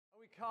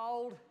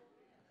cold?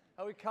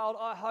 Are we cold?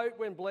 I hope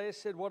when Blair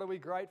said, what are we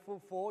grateful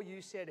for,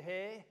 you said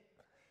hair.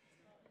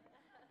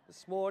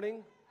 This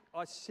morning,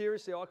 I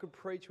could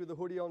preach with a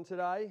hoodie on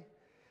today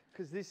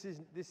because this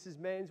is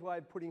man's way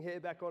of putting hair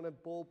back on a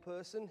bald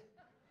person.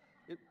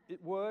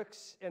 It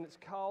works and it's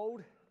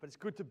cold, but it's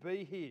good to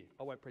be here.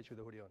 I won't preach with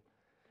a hoodie on.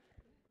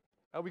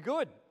 Are we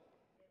good?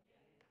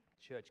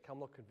 Church, come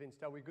look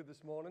convinced. Are we good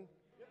this morning?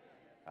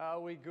 Are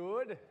we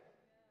good?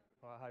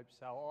 I hope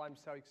so. I'm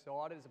so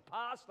excited. As a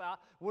pastor,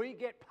 we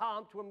get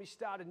pumped when we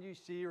start a new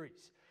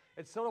series.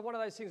 It's sort of one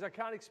of those things, I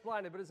can't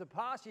explain it, but as a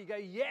pastor, you go,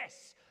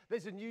 yes,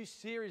 there's a new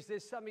series.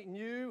 There's something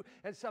new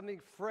and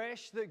something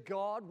fresh that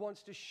God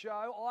wants to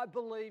show, I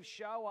believe,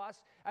 show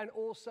us and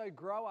also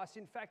grow us.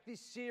 In fact, this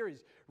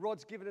series,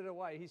 Rod's given it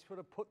away. He's sort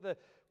of put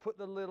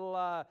the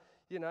little,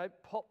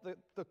 pop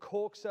the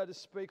cork, so to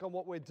speak, on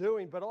what we're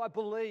doing. But I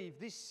believe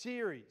this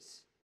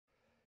series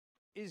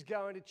is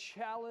going to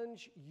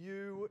challenge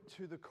you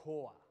to the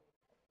core.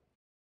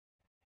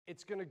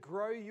 It's going to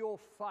grow your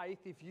faith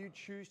if you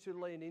choose to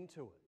lean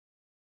into it.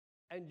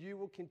 And you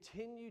will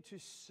continue to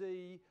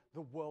see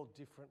the world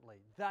differently.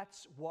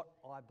 That's what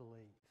I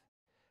believe.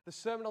 The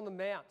Sermon on the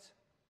Mount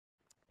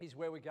is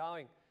where we're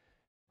going.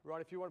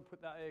 Right, if you want to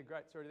put that there,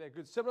 great, it's already there.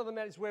 Good. Sermon on the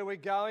Mount is where we're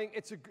going.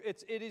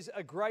 It is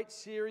a great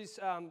series.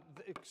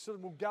 It sort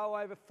of will go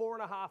over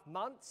 4.5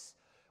 months.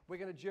 We're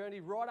going to journey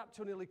right up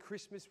till nearly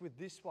Christmas with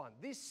this one.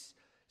 This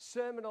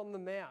Sermon on the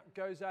Mount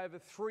goes over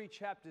 3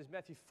 chapters,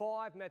 Matthew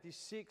 5, Matthew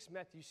 6,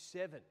 Matthew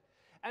 7.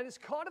 And it's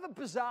kind of a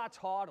bizarre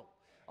title.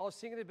 I was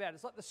thinking about it.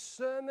 It's like the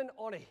Sermon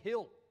on a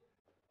Hill.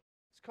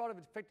 It's kind of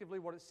effectively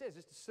what it says.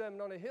 It's the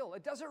Sermon on a Hill.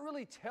 It doesn't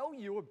really tell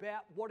you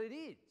about what it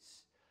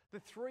is, the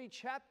 3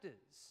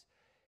 chapters.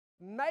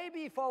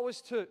 Maybe if I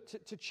was to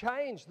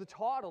change the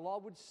title, I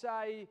would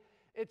say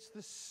it's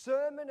the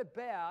sermon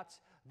about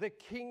the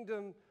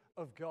kingdom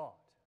of God.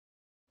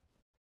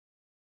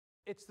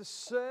 It's the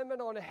sermon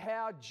on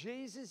how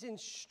Jesus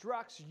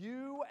instructs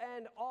you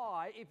and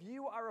I, if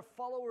you are a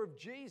follower of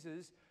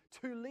Jesus,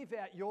 to live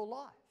out your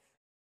life.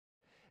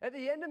 At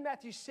the end of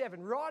Matthew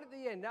 7, right at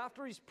the end,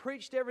 after he's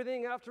preached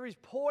everything, after he's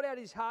poured out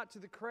his heart to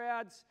the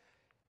crowds,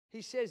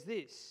 he says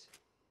this.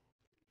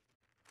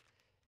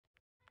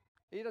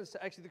 He doesn't say,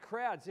 actually, the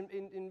crowds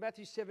in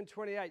Matthew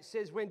 7:28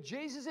 says, when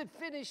Jesus had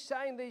finished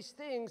saying these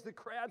things, the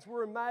crowds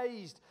were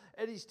amazed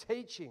at his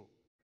teaching,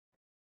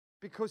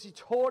 because he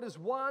taught as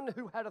one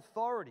who had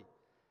authority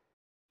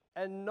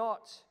and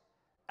not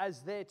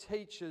as their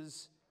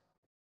teachers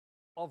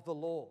of the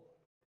law.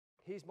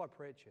 Here's my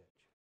prayer, church.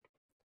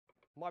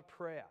 My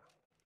prayer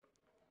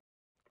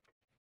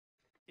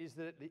is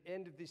that at the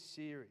end of this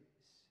series,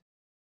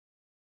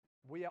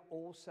 we are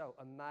also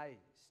amazed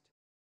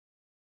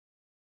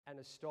and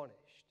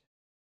astonished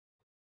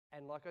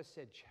and, like I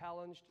said,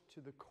 challenged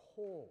to the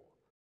core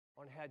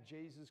on how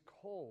Jesus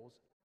calls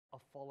a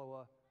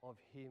follower of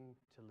him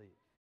to live.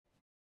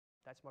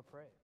 That's my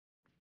prayer.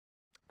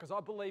 Because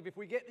I believe if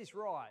we get this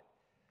right,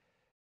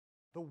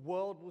 the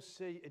world will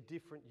see a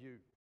different you.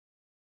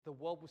 The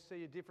world will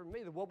see a different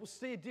me. The world will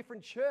see a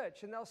different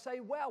church. And they'll say,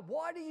 wow,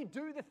 why do you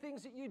do the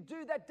things that you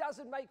do? That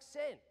doesn't make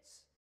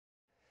sense.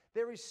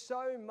 There is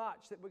so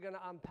much that we're going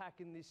to unpack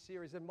in this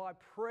series. And my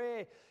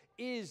prayer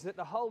is that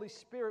the Holy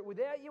Spirit,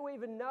 without you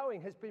even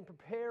knowing, has been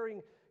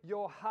preparing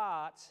your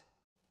heart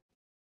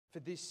for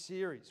this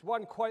series.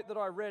 One quote that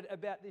I read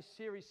about this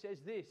series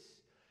says this.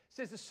 It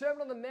says, the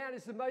Sermon on the Mount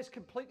is the most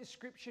complete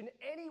description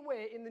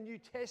anywhere in the New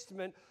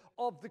Testament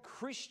of the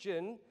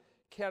Christian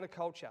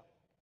counterculture.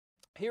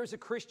 Here is a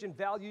Christian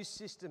value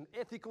system,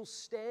 ethical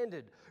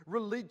standard,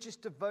 religious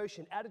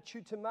devotion,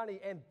 attitude to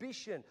money,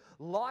 ambition,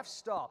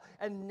 lifestyle,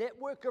 and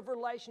network of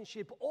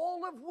relationship,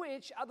 all of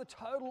which are the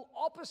total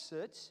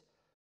opposite,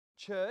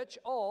 church,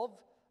 of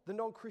the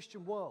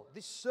non-Christian world.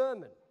 This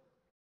sermon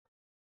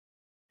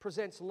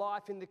presents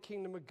life in the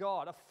kingdom of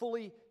God, a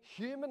fully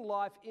human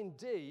life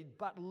indeed,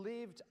 but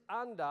lived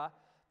under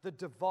the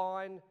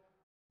divine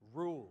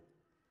rule.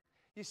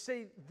 You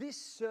see, this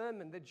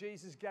sermon that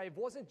Jesus gave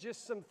wasn't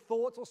just some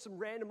thoughts or some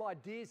random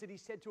ideas that he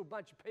said to a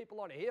bunch of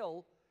people on a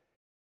hill.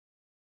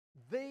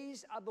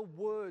 These are the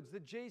words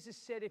that Jesus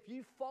said, if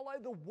you follow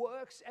the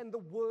works and the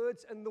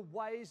words and the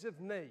ways of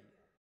me,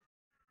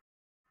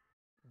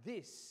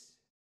 this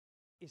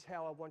is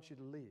how I want you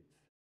to live.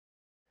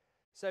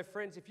 So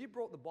friends, if you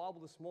brought the Bible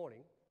this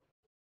morning,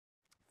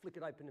 flick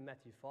it open to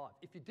Matthew 5.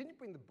 If you didn't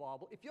bring the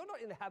Bible, if you're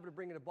not in the habit of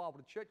bringing a Bible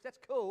to church, that's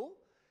cool.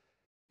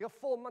 You've got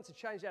 4 months to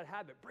change that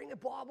habit. Bring a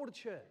Bible to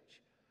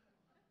church.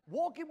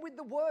 Walk in with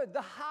the Word,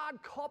 the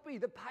hard copy,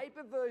 the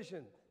paper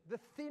version, the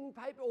thin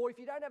paper. Or if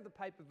you don't have the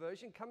paper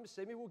version, come to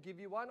see me, we'll give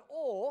you one.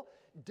 Or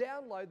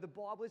download the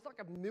Bible. There's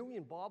like 1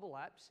 million Bible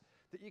apps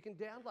that you can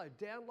download.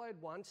 Download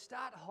one,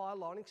 start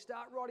highlighting,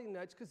 start writing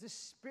notes, because the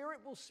Spirit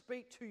will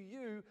speak to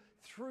you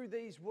through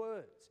these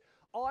words.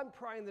 I'm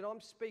praying that I'm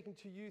speaking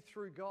to you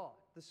through God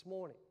this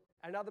morning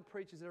and other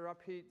preachers that are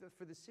up here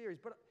for the series.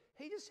 But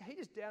he just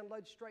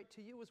downloads straight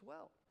to you as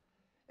well.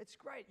 It's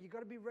great. You've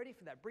got to be ready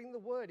for that. Bring the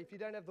Word. If you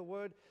don't have the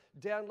Word,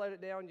 download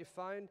it now on your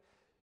phone.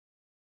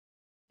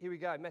 Here we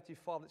go, Matthew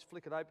 5, let's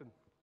flick it open.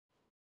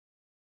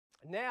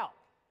 Now,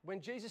 when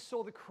Jesus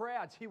saw the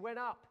crowds, he went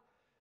up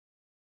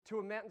to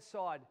a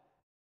mountainside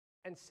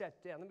and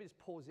sat down. Let me just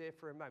pause there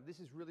for a moment.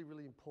 This is really,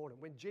 really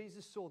important. When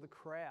Jesus saw the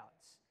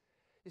crowds,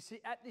 you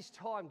see, at this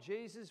time,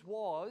 Jesus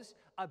was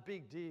a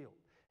big deal.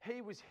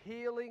 He was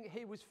healing,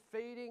 he was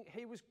feeding,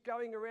 he was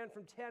going around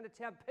from town to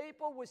town.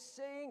 People were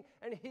seeing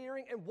and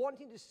hearing and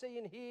wanting to see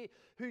and hear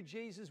who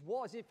Jesus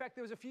was. In fact,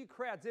 there was a few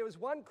crowds. There was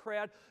one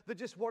crowd that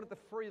just wanted the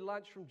free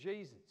lunch from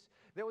Jesus.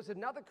 There was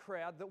another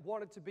crowd that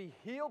wanted to be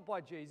healed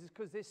by Jesus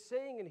because they're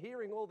seeing and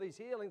hearing all these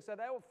healings, so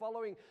they were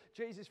following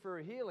Jesus for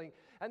a healing.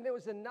 And there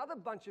was another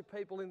bunch of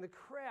people in the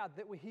crowd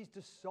that were his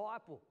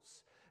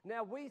disciples.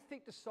 Now, we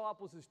think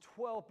disciples as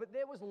 12, but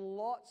there was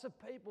lots of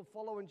people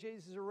following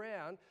Jesus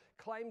around,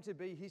 claimed to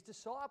be his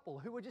disciple,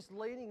 who were just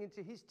leaning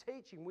into his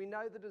teaching. We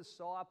know that a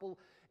disciple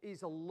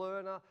is a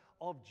learner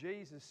of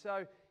Jesus.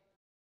 So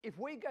if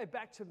we go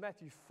back to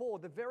Matthew 4,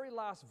 the very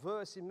last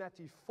verse in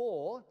Matthew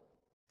 4,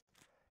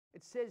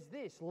 it says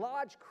this: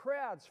 large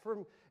crowds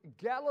from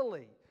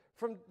Galilee,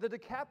 from the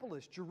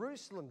Decapolis,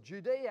 Jerusalem,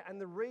 Judea, and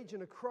the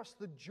region across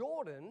the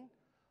Jordan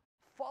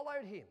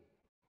followed him.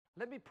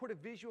 Let me put a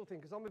visual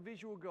thing, because I'm a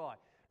visual guy.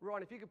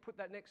 Ryan, if you could put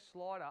that next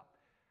slide up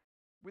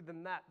with the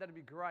map, that'd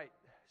be great.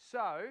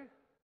 So,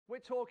 we're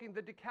talking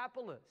the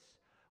Decapolis.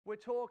 We're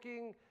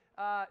talking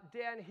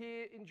down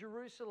here in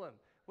Jerusalem.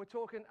 We're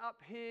talking up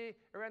here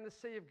around the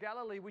Sea of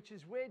Galilee, which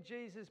is where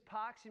Jesus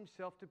parks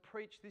himself to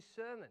preach this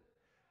sermon.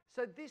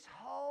 So this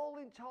whole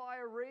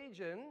entire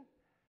region,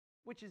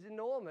 which is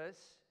enormous,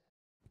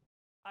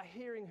 are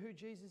hearing who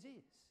Jesus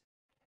is.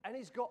 And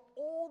he's got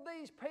all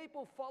these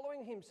people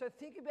following him. So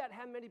think about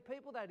how many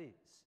people that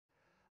is.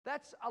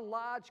 That's a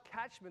large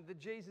catchment that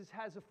Jesus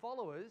has of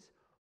followers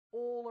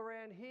all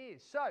around here.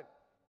 So,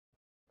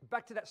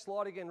 back to that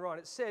slide again, Ryan.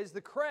 It says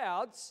the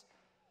crowds,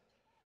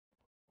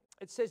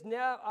 it says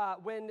now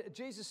when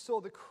Jesus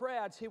saw the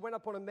crowds, he went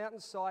up on a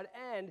mountainside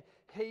and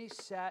he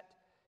sat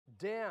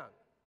down.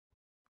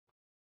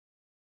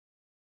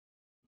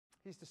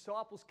 His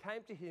disciples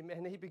came to him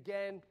and he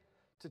began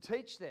to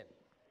teach them.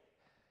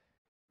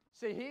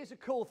 See, here's a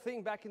cool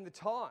thing back in the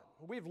time.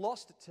 We've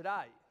lost it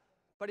today.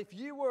 But if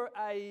you were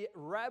a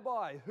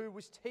rabbi who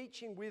was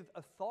teaching with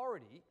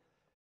authority,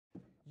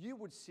 you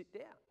would sit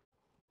down.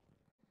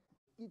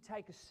 You'd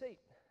take a seat.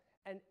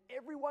 And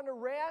everyone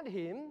around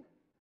him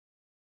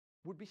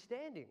would be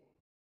standing.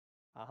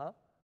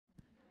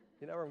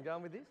 You know where I'm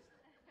going with this?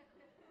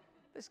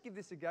 Let's give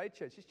this a go,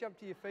 church. Just jump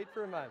to your feet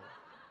for a moment.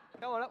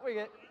 Come on, up we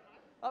get.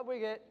 Up we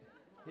get.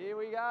 Here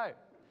we go.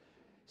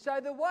 So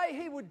the way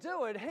he would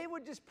do it, he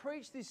would just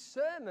preach this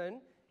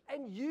sermon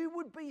and you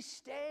would be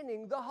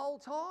standing the whole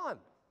time.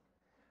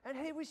 And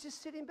he was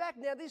just sitting back.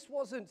 Now, this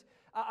wasn't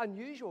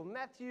unusual.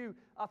 Matthew,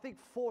 I think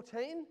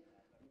 14.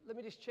 Let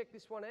me just check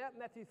this one out.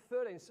 Matthew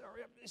 13.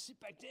 Sorry, I'm going to sit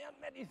back down.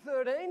 Matthew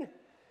 13.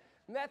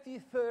 Matthew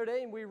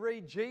 13, we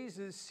read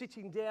Jesus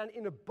sitting down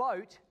in a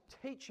boat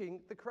teaching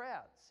the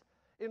crowds.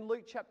 In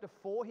Luke chapter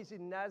 4, he's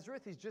in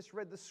Nazareth. He's just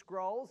read the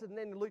scrolls. And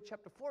then in Luke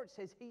chapter 4, it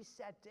says he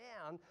sat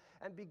down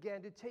and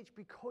began to teach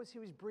because he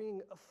was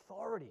bringing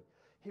authority.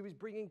 He was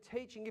bringing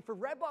teaching. If a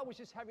rabbi was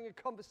just having a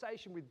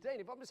conversation with Dean,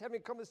 if I'm just having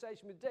a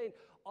conversation with Dean,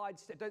 I'd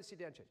stand. Don't sit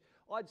down, church.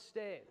 I'd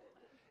stand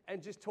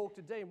and just talk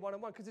to Dean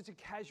one-on-one because it's a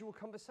casual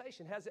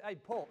conversation. How's it? Hey,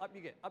 Paul, up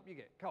you get. Up you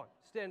get. Come on,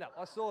 stand up.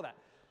 I saw that.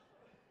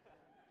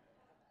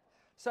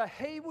 So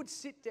he would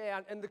sit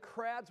down and the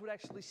crowds would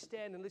actually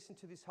stand and listen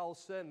to this whole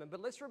sermon.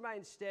 But let's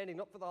remain standing,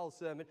 not for the whole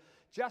sermon,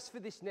 just for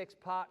this next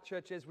part,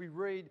 church, as we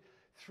read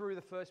through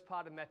the first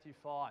part of Matthew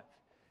 5.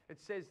 It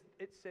says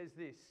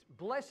this: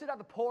 blessed are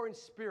the poor in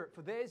spirit,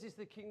 for theirs is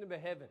the kingdom of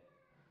heaven.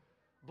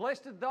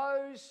 Blessed are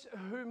those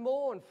who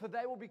mourn, for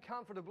they will be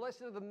comforted.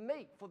 Blessed are the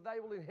meek, for they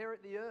will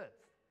inherit the earth.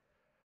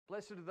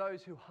 Blessed are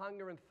those who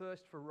hunger and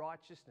thirst for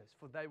righteousness,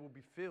 for they will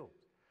be filled.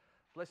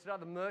 Blessed are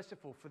the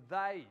merciful, for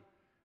they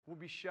will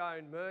be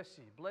shown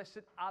mercy. Blessed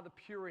are the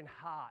pure in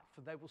heart,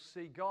 for they will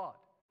see God.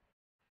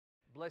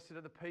 Blessed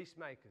are the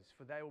peacemakers,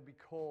 for they will be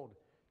called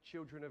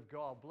children of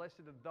God.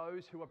 Blessed are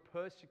those who are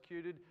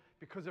persecuted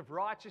because of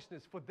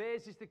righteousness, for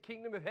theirs is the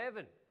kingdom of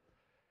heaven.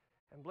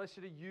 And blessed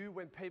are you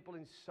when people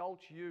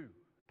insult you,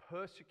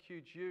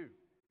 persecute you,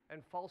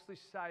 and falsely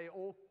say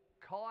all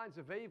kinds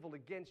of evil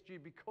against you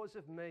because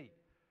of me.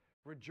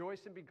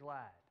 Rejoice and be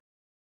glad,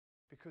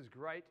 because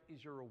great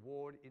is your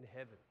reward in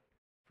heaven.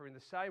 For in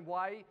the same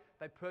way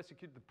they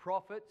persecuted the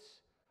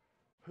prophets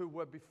who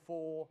were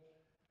before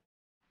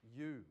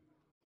you.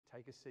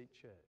 Take a seat,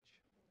 church.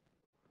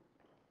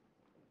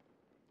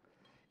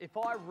 If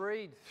I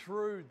read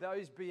through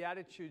those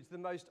Beatitudes, the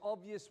most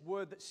obvious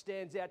word that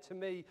stands out to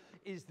me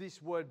is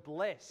this word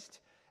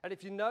blessed. And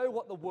if you know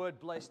what the word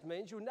blessed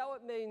means, you'll know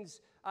it means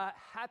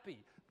happy.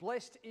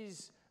 Blessed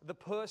is the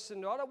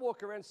person. I don't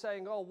walk around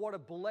saying, oh, what a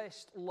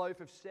blessed loaf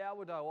of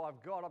sourdough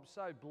I've got. I'm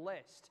so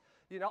blessed.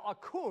 You know, I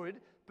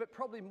could, but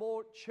probably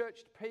more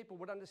churched people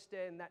would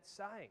understand that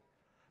saying.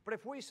 But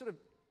if we sort of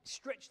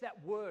stretch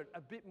that word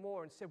a bit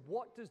more and say,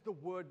 what does the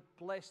word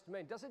blessed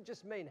mean? Does it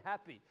just mean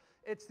happy?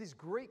 It's this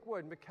Greek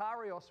word,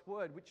 makarios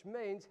word, which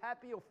means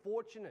happy or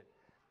fortunate,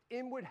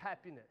 inward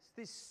happiness,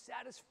 this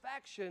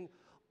satisfaction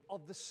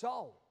of the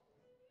soul.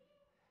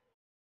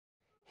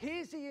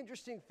 Here's the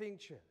interesting thing,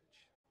 church.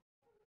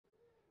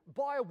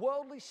 By a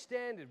worldly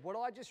standard, what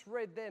I just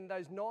read then,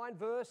 those 9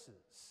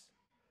 verses,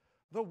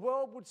 the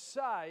world would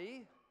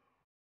say,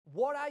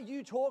 what are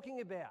you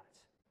talking about?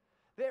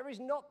 There is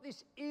not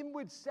this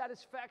inward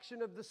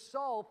satisfaction of the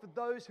soul for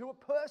those who are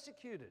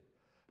persecuted,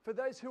 for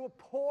those who are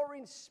poor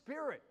in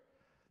spirit.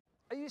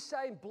 Are you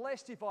saying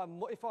blessed if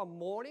I'm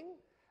mourning?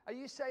 Are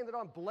you saying that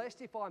I'm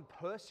blessed if I'm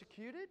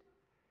persecuted?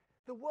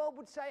 The world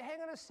would say,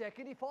 hang on a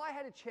second, if I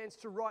had a chance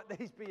to write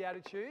these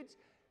Beatitudes,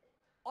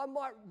 I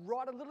might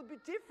write a little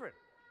bit different.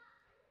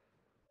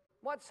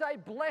 Might say,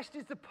 blessed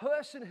is the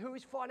person who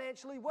is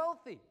financially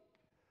wealthy.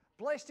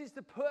 Blessed is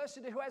the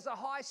person who has a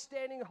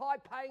high-standing,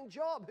 high-paying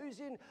job.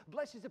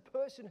 Blessed is the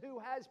person who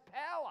has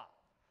power.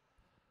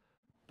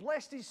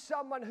 Blessed is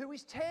someone who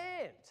is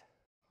tanned.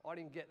 I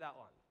didn't get that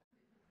one.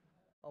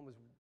 I'm as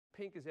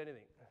pink as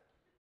anything.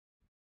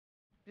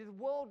 The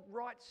world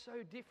writes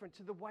so different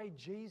to the way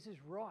Jesus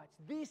writes.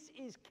 This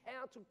is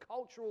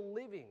countercultural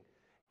living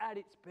at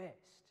its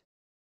best.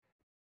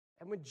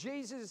 And when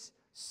Jesus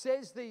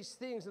says these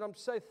things, and I'm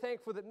so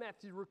thankful that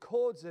Matthew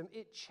records them,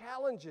 it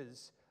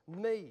challenges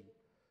me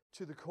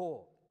to the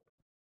core.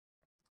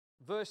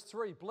 Verse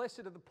 3, blessed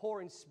are the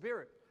poor in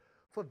spirit,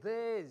 for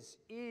theirs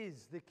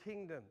is the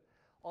kingdom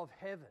of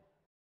heaven.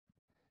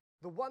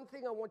 The one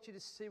thing I want you to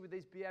see with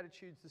these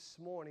Beatitudes this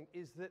morning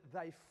is that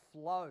they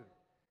flow.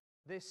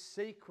 They're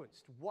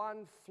sequenced.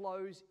 One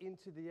flows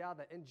into the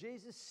other. And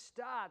Jesus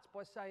starts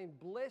by saying,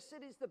 blessed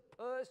is the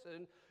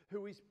person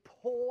who is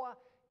poor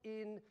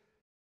in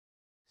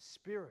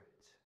spirit.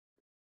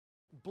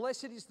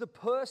 Blessed is the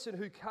person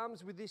who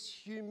comes with this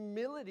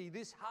humility,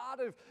 this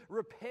heart of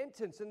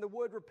repentance. And the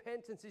word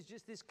repentance is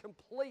just this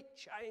complete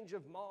change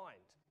of mind.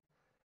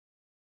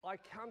 I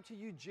come to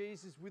you,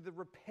 Jesus, with a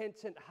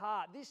repentant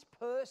heart. This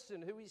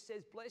person who he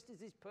says, blessed is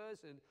this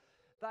person,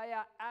 they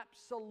are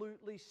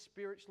absolutely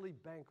spiritually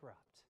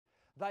bankrupt.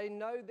 They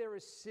know they're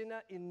a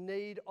sinner in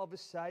need of a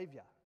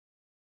Saviour.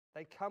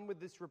 They come with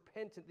this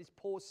repentant, this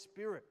poor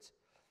spirit.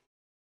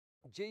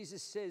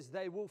 Jesus says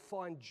they will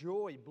find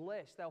joy,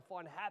 blessed. They'll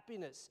find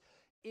happiness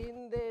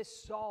in their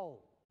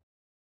soul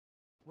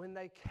when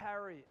they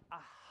carry a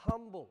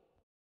humble,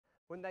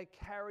 when they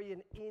carry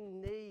an in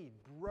need,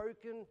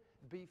 broken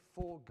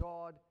before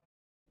God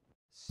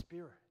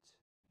spirit.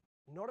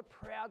 Not a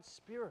proud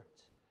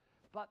spirit,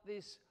 but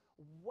this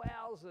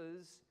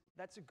wowzers,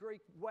 that's a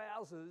Greek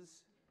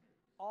wowzers,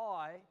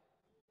 I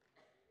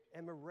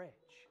am a wretch.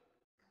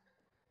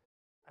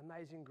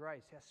 Amazing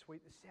grace, how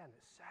sweet the sound.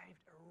 It saved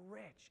a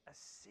wretch, a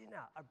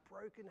sinner, a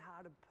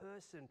broken-hearted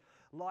person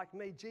like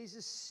me.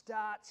 Jesus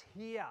starts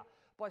here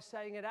by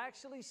saying it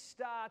actually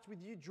starts with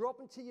you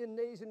dropping to your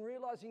knees and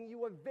realizing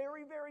you are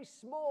very, very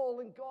small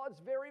and God's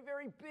very,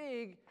 very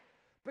big,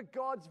 but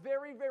God's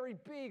very, very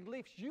big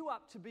lifts you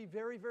up to be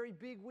very, very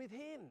big with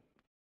him.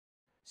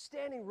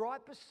 Standing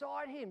right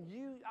beside him.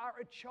 You are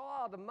a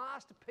child, a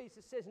masterpiece,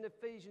 it says in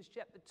Ephesians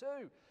chapter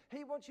 2.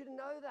 He wants you to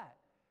know that.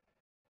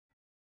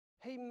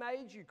 He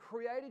made you,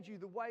 created you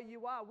the way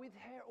you are, with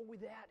hair or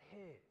without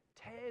hair,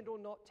 tanned or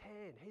not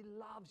tanned. He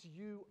loves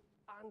you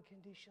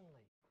unconditionally.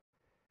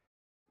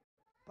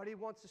 But he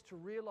wants us to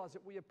realize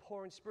that we are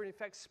poor in spirit. In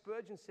fact,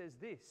 Spurgeon says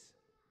this,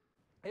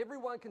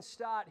 everyone can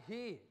start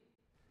here.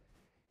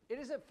 It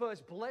isn't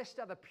first blessed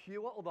are the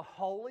pure or the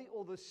holy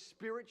or the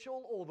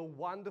spiritual or the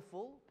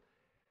wonderful.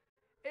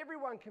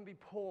 Everyone can be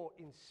poor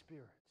in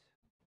spirit.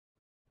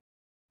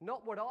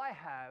 Not what I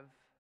have,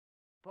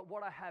 but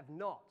what I have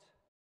not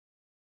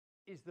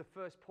is the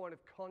first point of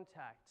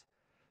contact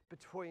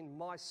between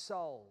my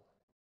soul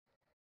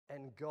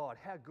and God.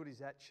 How good is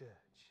that, church?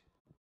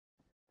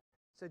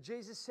 So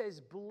Jesus says,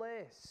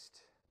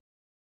 blessed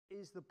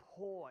is the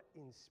poor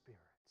in spirit.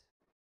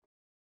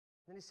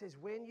 Then he says,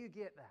 when you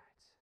get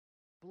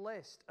that,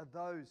 blessed are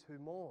those who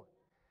mourn.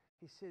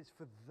 He says,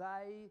 for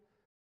they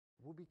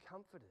will be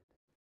comforted.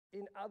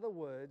 In other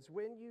words,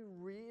 when you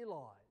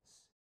realize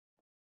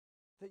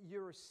that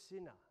you're a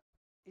sinner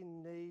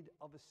in need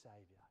of a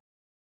Saviour,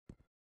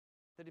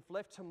 that if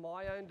left to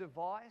my own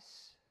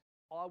device,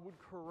 I would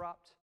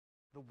corrupt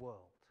the world.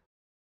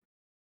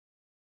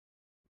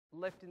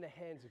 Left in the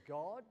hands of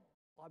God,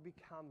 I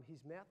become his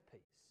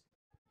mouthpiece,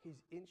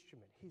 his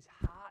instrument, his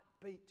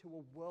heartbeat to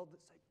a world that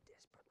so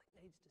desperately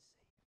needs to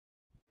see.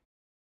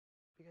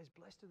 Because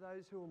blessed are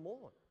those who are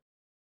mourn,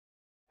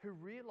 who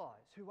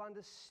realize, who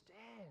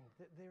understand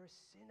that they're a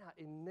sinner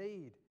in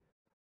need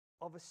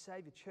of a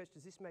Saviour. Church,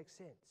 does this make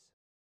sense?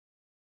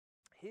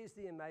 Here's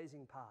the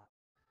amazing part.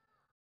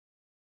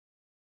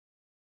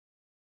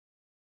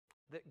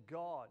 That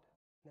God,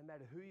 no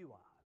matter who you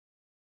are,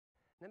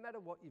 no matter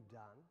what you've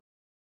done,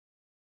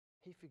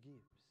 he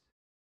forgives.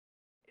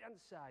 He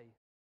doesn't say,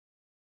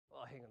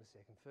 oh, hang on a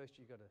second, first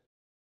you've got to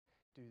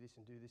do this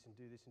and do this and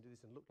do this and do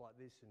this and look like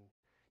this and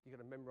you've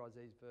got to memorize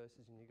these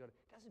verses and you've got to...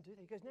 He doesn't do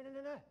that. He goes,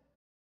 no.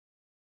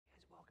 He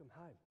goes, welcome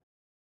home.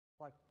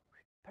 Like,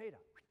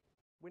 Peter,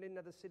 We need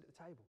another seat at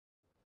the table.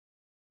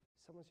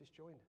 Someone's just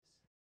joined us.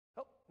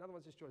 Oh, another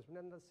one's just joined us. We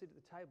need another seat at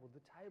the table.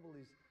 The table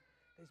is,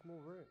 there's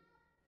more room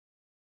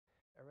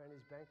around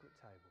his banquet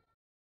table.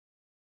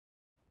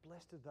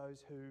 Blessed are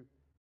those who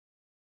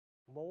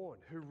mourn,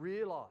 who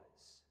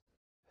realise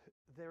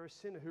they're a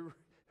sinner,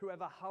 who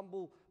have a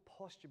humble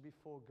posture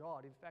before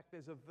God. In fact,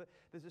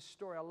 there's a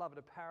story, I love it,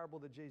 a parable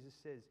that Jesus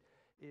says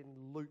in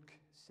Luke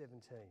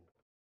 17.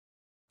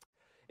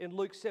 In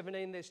Luke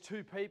 17, there's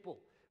two people.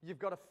 You've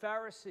got a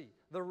Pharisee,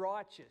 the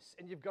righteous,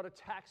 and you've got a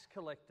tax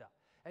collector.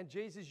 And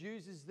Jesus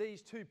uses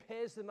these two,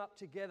 pairs them up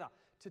together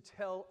to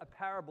tell a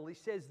parable. He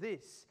says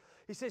this.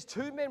 He says,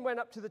 two men went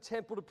up to the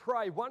temple to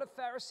pray, one a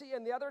Pharisee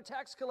and the other a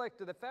tax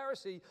collector. The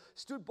Pharisee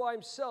stood by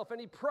himself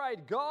and he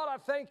prayed, God, I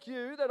thank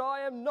you that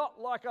I am not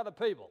like other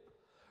people,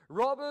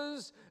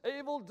 robbers,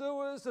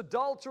 evildoers,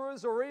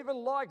 adulterers, or even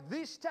like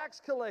this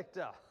tax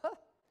collector.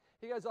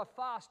 He goes, I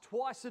fast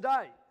twice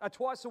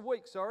a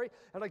week,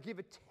 and I give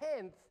a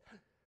tenth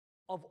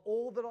of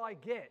all that I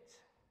get.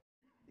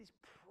 This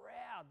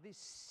proud,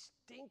 this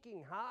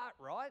stinking heart,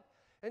 right?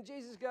 And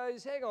Jesus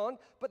goes, hang on,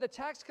 but the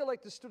tax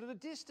collector stood at a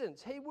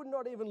distance. He would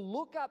not even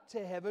look up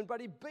to heaven, but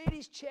he beat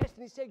his chest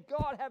and he said,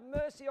 God, have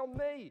mercy on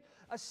me,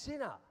 a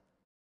sinner.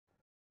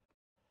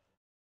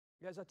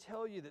 He goes, I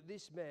tell you that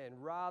this man,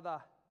 rather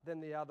than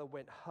the other,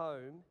 went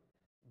home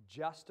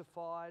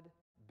justified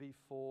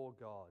before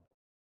God.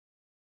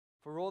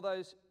 For all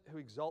those who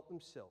exalt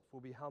themselves will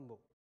be humble,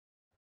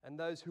 and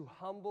those who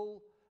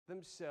humble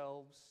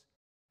themselves,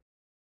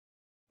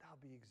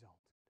 they'll be exalted.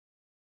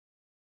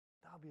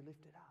 They'll be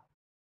lifted up.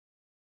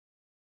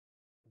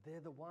 They're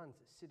the ones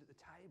that sit at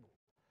the table,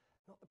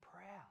 not the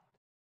proud,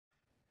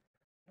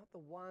 not the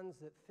ones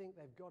that think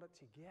they've got it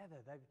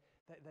together,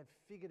 they've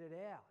figured it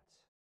out.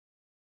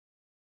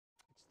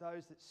 It's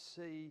those that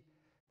see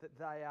that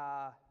they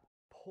are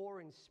poor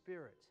in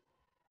spirit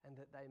and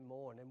that they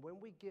mourn. And when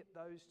we get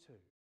those two,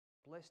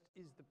 blessed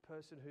is the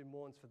person who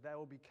mourns, for they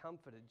will be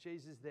comforted.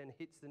 Jesus then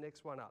hits the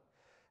next one up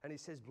and he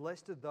says,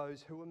 blessed are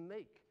those who are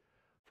meek,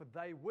 for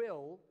they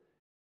will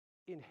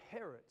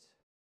inherit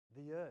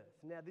the earth.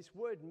 Now, this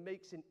word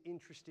meek's an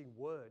interesting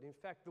word. In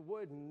fact, the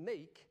word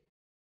meek,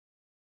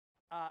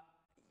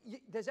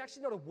 there's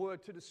actually not a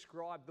word to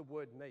describe the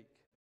word meek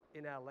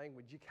in our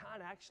language. You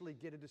can't actually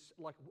get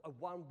a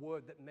one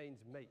word that means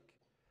meek.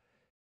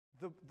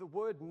 The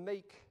word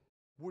meek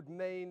would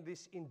mean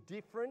this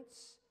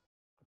indifference,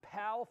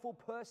 powerful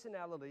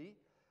personality,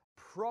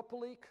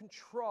 properly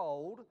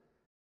controlled,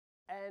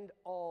 and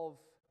of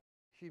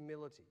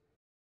humility.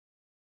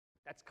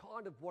 That's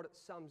kind of what it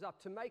sums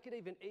up. To make it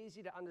even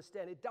easier to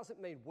understand, it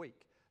doesn't mean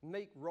weak.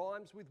 Meek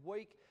rhymes with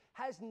weak,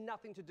 has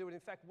nothing to do with it.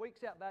 In fact,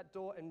 weak's out that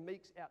door and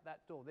meek's out that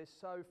door. They're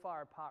so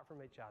far apart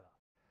from each other.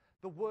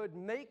 The word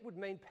meek would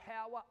mean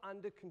power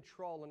under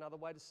control, another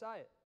way to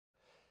say it.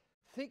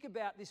 Think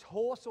about this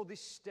horse or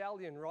this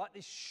stallion, right?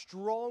 This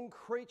strong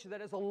creature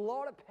that has a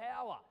lot of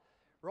power,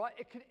 right?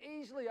 It could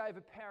easily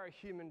overpower a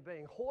human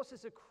being.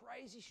 Horses are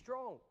crazy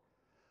strong.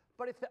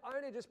 But if the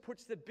owner just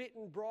puts the bit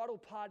and bridle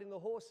part in the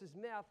horse's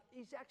mouth,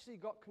 he's actually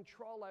got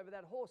control over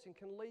that horse and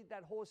can lead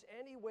that horse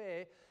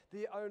anywhere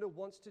the owner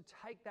wants to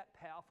take that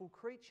powerful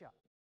creature.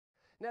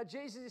 Now,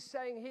 Jesus is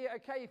saying here,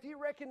 okay, if you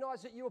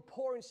recognize that you are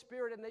poor in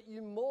spirit and that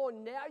you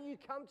mourn, now you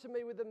come to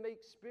me with a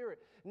meek spirit.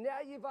 Now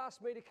you've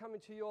asked me to come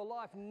into your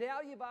life. Now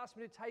you've asked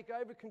me to take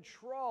over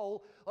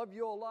control of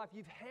your life.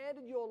 You've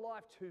handed your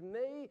life to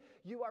me.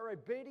 You are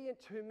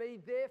obedient to me.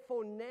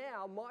 Therefore,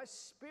 now my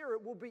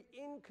spirit will be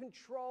in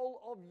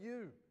control of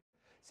you.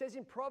 It says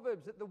in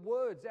Proverbs that the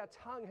words, our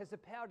tongue, has the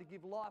power to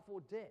give life or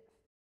death.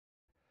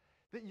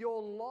 That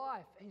your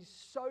life is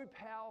so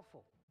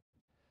powerful.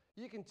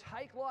 You can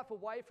take life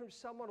away from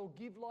someone or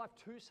give life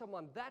to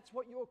someone. That's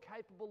what you're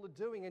capable of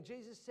doing. And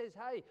Jesus says,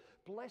 hey,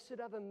 blessed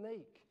are the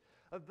meek,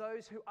 of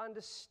those who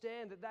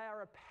understand that they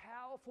are a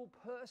powerful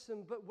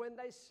person, but when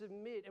they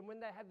submit and when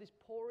they have this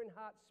poor in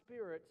heart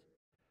spirit,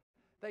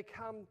 they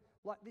come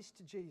like this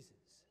to Jesus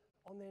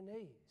on their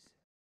knees.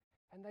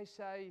 And they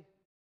say,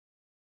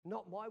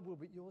 not my will,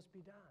 but yours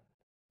be done.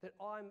 That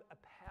I'm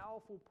a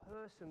powerful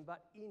person,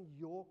 but in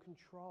your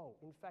control.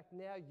 In fact,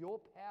 now your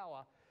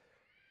power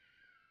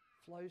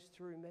flows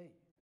through me.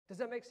 Does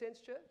that make sense,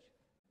 church?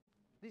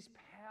 This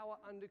power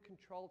under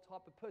control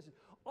type of person.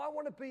 I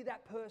want to be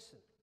that person.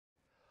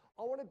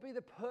 I want to be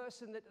the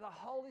person that the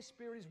Holy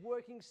Spirit is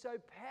working so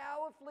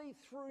powerfully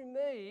through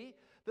me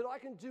that I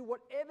can do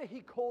whatever He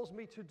calls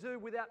me to do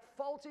without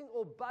faulting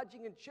or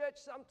budging. In church,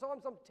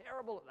 sometimes I'm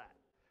terrible at that.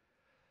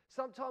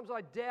 Sometimes I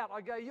doubt.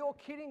 I go, you're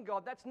kidding,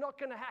 God. That's not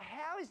going to happen.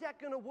 How is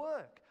that going to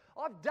work?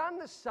 I've done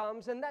the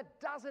sums and that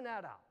doesn't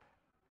add up.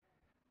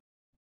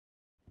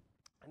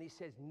 And He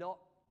says, not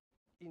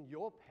in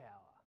your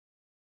power,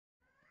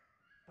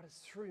 but it's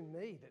through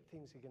me that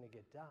things are going to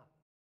get done.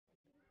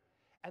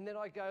 And then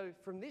I go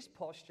from this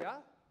posture,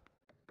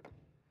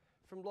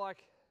 from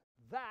like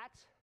that,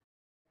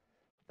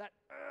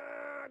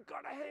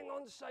 got to hang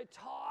on so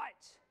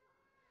tight.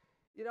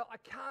 You know, I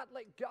can't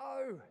let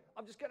go.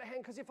 I'm just going to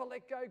hang, because if I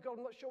let go, God,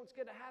 I'm not sure what's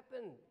going to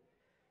happen.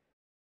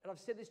 And I've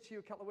said this to you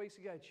a couple of weeks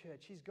ago,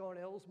 church. He's gone,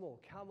 Elsmore,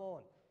 come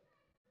on.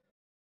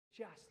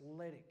 Just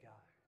let it go.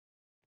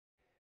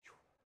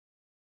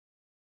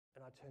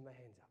 And I turn my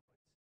hands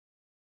upwards.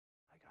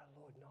 I go,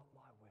 Lord, not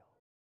my will,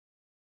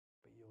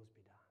 but yours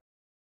be done.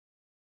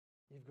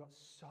 You've got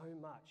so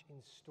much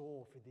in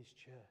store for this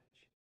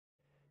church.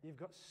 You've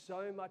got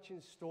so much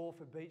in store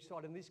for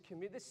Beachside and this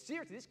community.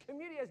 Seriously, this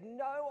community has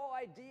no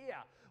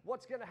idea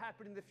what's going to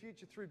happen in the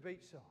future through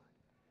Beachside.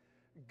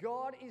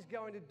 God is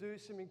going to do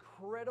some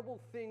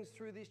incredible things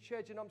through this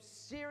church. And I'm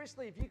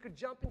seriously, if you could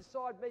jump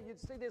inside me, you'd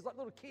see there's like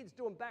little kids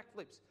doing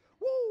backflips.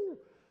 Woo!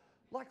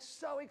 Like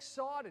so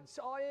excited.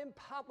 So I am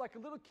pumped like a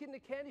little kid in a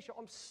candy shop.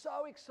 I'm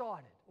so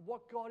excited of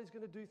what God is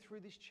going to do through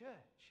this church.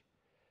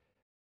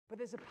 But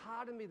there's a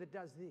part of me that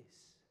does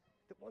this,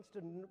 that wants to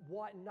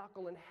white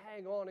knuckle and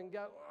hang on and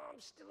go, oh, I'm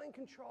still in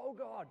control,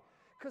 God,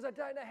 because I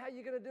don't know how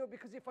you're going to do it,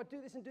 because if I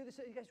do this and do this,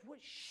 he goes,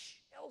 what? Shh,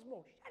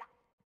 Elsmore, shut up.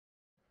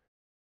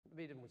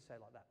 He didn't say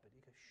like that, but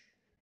he goes, shh.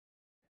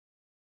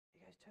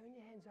 He goes, turn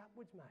your hands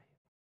upwards, mate.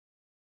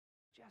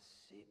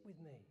 Just sit with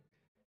me.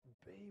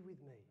 Be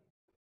with me.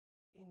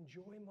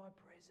 Enjoy my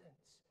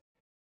presence.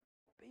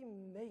 Be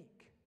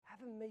meek.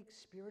 Have a meek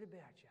spirit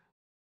about you.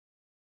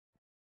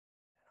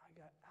 And I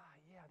go,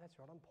 yeah, that's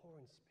right. I'm poor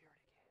in spirit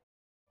again.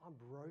 I'm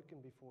broken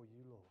before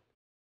you, Lord.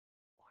 I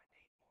need more of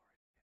you.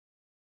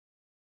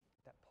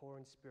 That poor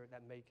in spirit,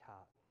 that meek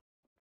heart.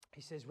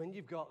 He says, when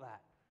you've got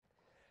that,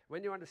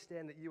 when you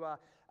understand that you are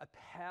a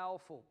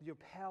powerful, you're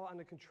power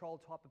under control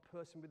type of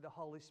person with the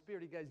Holy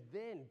Spirit, he goes,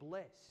 then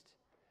blessed.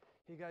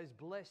 He goes,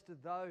 blessed are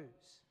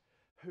those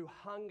who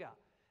hunger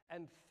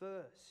and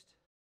thirst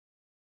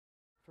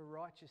for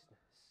righteousness.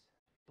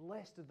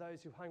 Blessed are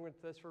those who hunger and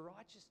thirst for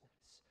righteousness.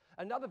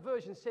 Another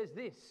version says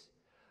this,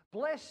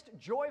 blessed,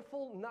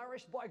 joyful,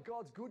 nourished by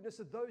God's goodness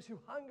are those who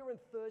hunger and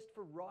thirst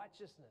for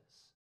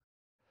righteousness.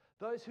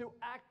 Those who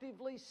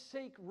actively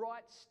seek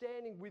right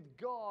standing with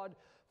God,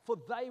 for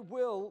they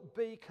will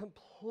be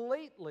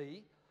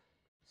completely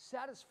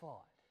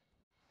satisfied.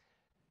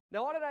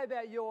 Now, I don't know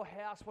about your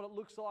house, what it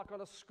looks like on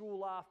a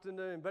school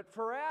afternoon, but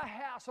for our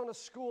house on a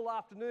school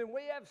afternoon,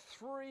 we have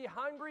 3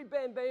 hungry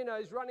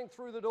bambinos running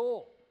through the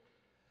door.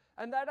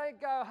 And they don't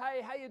go,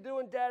 hey, how you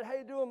doing, Dad? How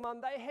you doing, Mum?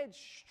 They head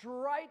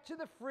straight to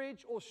the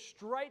fridge or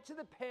straight to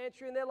the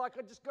pantry, and they're like,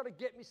 I just got to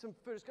get me some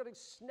food. I just got to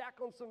snack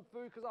on some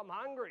food because I'm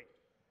hungry.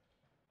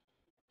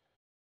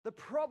 The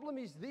problem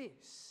is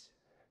this.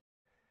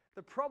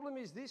 The problem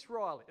is this,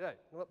 Riley. No,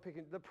 I'm not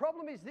picking. The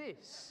problem is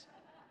this.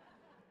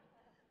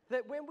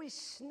 That when we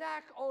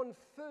snack on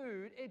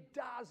food, it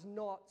does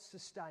not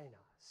sustain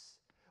us.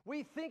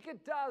 We think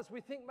it does.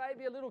 We think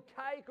maybe a little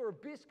cake or a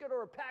biscuit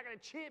or a packet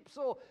of chips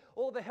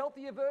or the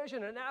healthier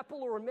version, an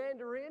apple or a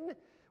mandarin.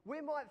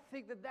 We might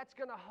think that that's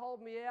going to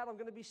hold me out. I'm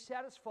going to be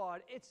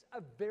satisfied. It's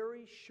a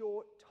very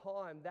short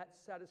time that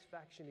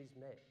satisfaction is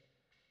met.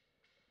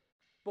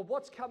 But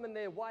what's coming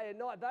their way at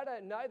night, they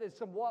don't know there's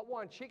some white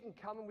wine chicken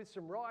coming with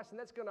some rice, and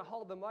that's going to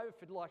hold them over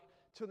for like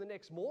till the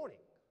next morning.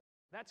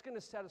 That's going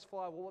to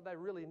satisfy what they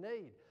really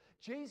need.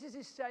 Jesus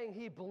is saying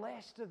here,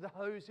 blessed are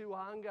those who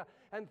hunger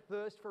and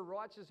thirst for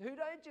righteousness, who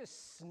don't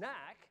just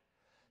snack.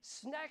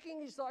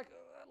 Snacking is like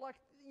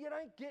you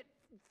don't get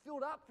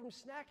filled up from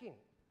snacking.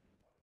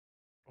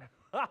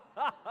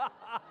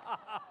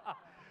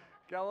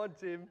 Go on,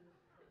 Tim.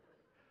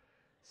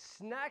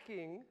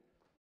 Snacking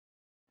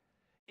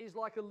is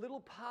like a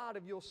little part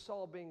of your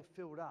soul being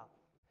filled up.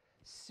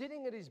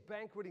 Sitting at his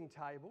banqueting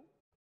table,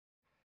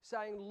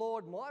 saying,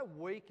 Lord, my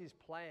week is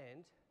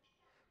planned,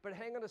 but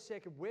hang on a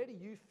second, where do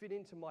you fit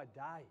into my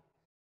day?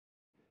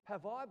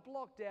 Have I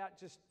blocked out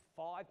just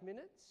 5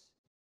 minutes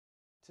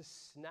to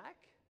snack?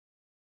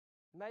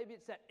 Maybe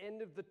it's that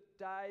end of the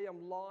day,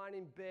 I'm lying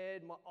in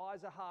bed, my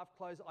eyes are half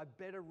closed, I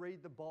better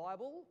read the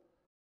Bible.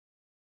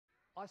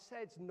 I say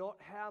it's not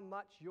how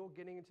much you're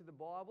getting into the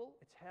Bible,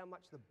 it's how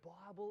much the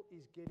Bible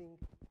is getting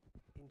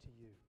into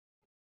you.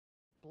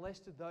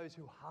 Blessed are those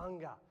who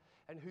hunger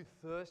and who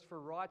thirst for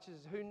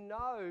righteousness, who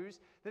knows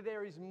that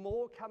there is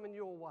more coming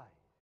your way.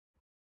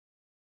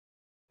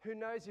 Who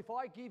knows if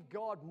I give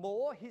God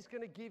more, he's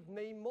going to give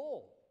me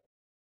more.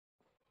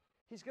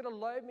 He's going to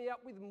load me up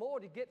with more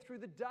to get through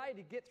the day,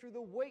 to get through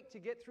the week, to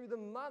get through the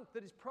month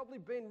that has probably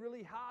been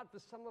really hard for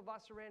some of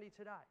us around here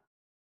today.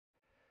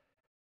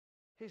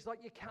 He's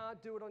like, you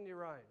can't do it on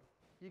your own.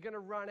 You're going to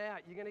run out.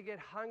 You're going to get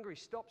hungry.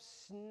 Stop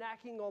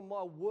snacking on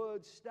my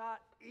word.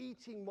 Start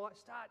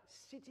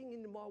sitting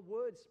in my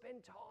word.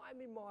 Spend time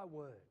in my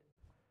word.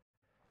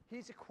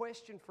 Here's a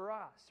question for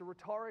us, a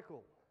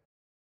rhetorical.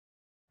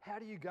 How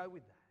do you go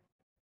with that?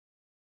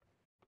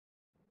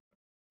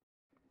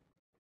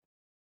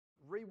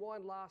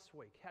 Rewind last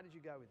week. How did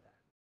you go with that?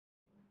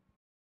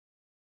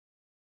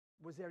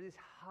 Was there this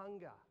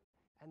hunger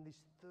and this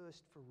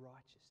thirst for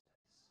righteousness?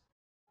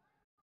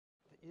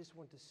 That you just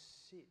want to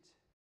sit.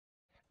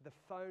 The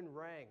phone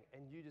rang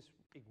and you just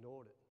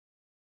ignored it.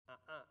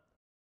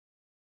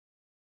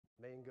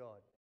 Me and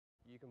God,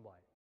 you can wait.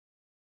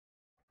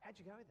 How'd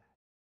you go with that?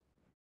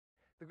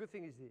 The good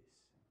thing is this.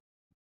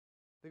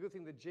 The good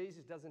thing that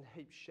Jesus doesn't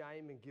heap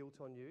shame and guilt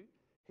on you.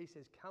 He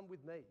says, come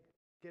with me,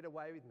 get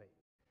away with me.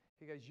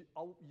 He goes,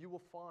 you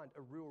will find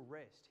a real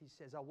rest. He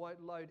says, I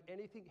won't load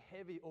anything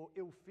heavy or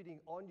ill-fitting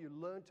on you.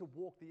 Learn to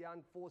walk the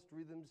unforced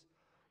rhythms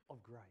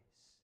of grace.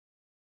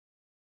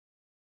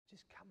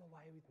 Just come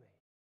away with me.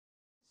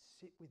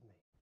 Sit with me.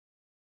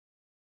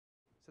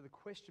 So the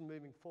question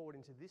moving forward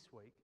into this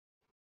week,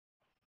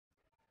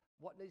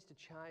 what needs to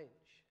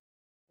change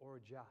or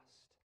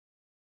adjust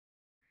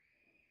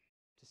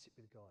to sit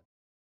with God?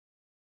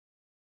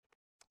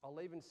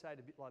 I'll even say it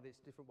a bit like this,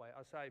 different way.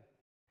 I say,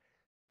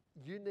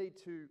 you need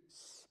to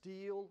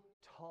steal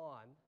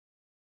time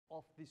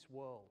off this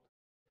world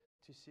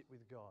to sit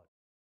with God.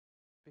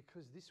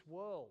 Because this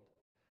world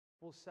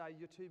will say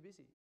you're too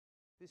busy.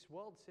 This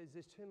world says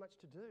there's too much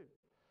to do.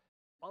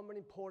 I'm an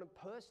important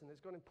person. There's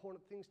got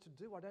important things to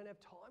do. I don't have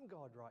time,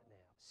 God, right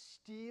now.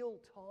 Steal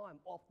time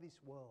off this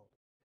world.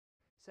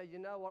 Say, you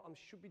know what? I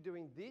should be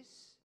doing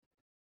this,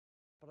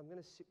 but I'm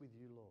going to sit with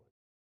you, Lord.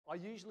 I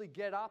usually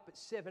get up at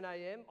 7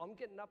 a.m. I'm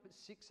getting up at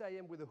 6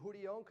 a.m. with a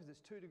hoodie on because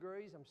it's 2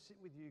 degrees. I'm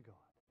sitting with you,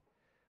 God,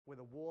 with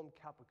a warm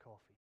cup of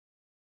coffee,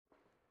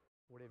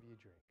 whatever you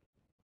drink.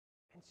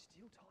 And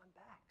steal time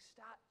back.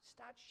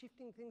 Start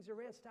shifting things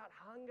around. Start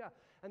hunger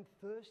and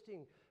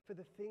thirsting for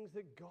the things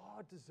that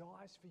God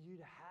desires for you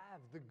to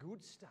have, the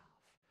good stuff.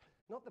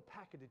 Not the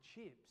packet of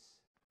chips,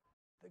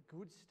 the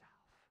good stuff.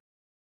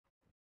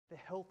 The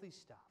healthy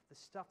stuff, the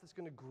stuff that's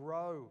going to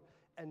grow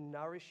and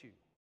nourish you.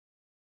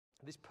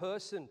 This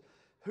person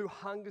who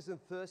hungers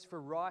and thirsts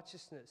for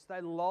righteousness,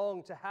 they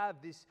long to have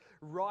this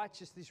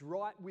righteous, this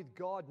right with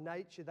God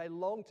nature. They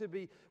long to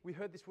be, we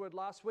heard this word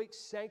last week,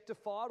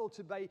 sanctified, or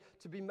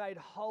to be made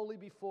holy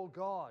before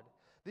God.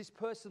 This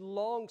person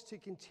longs to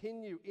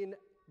continue in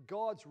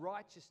God's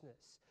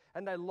righteousness,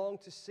 and they long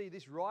to see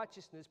this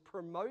righteousness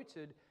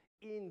promoted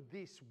in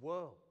this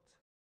world.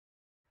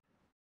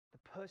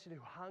 The person who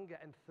hunger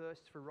and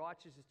thirsts for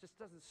righteousness just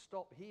doesn't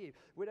stop here.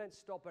 We don't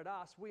stop at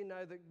us. We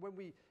know that when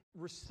we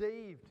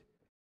received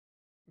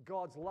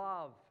God's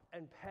love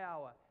and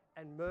power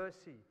and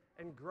mercy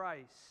and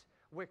grace,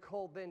 we're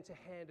called then to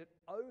hand it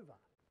over,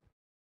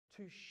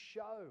 to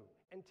show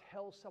and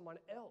tell someone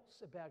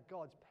else about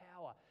God's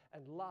power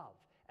and love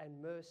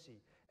and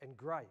mercy and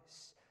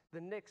grace.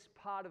 The next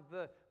part of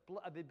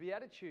the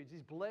Beatitudes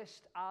is,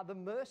 blessed are the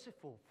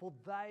merciful, for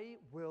they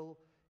will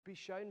be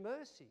shown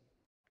mercy.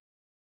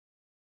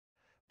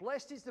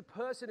 Blessed is the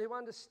person who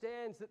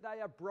understands that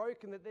they are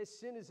broken, that they're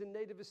sinners in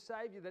need of a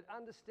Saviour, that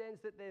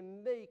understands that they're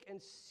meek and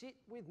sit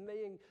with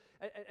me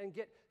and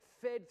get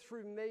fed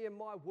through me and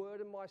my word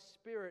and my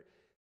spirit.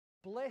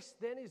 Blessed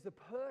then is the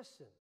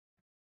person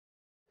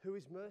who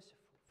is merciful,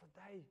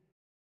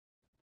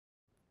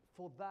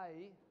 for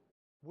they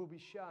will be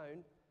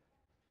shown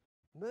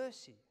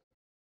mercy.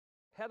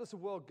 How does the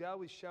world go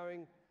with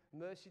showing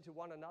mercy to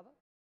one another?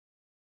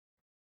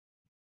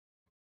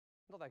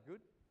 Not that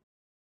good.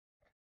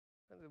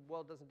 The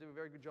world doesn't do a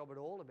very good job at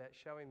all about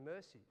showing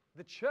mercy.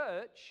 The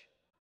church,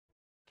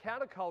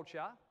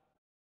 counterculture,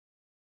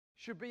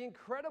 should be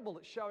incredible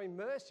at showing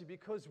mercy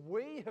because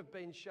we have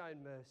been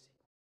shown mercy.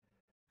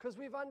 Because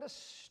we've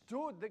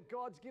understood that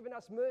God's given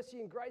us mercy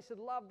and grace and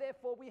love,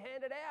 therefore we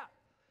hand it out.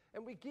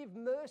 And we give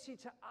mercy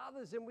to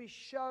others and we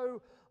show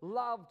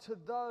love to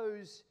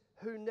those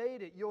who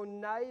need it. Your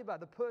neighbour,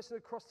 the person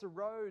across the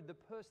road, the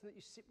person that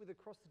you sit with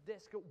across the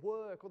desk at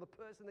work, or the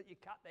person that you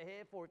cut their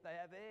hair for if they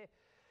have hair.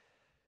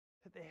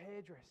 At the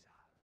hairdresser.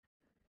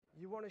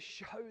 You want to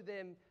show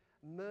them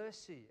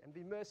mercy and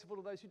be merciful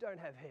to those who don't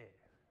have hair,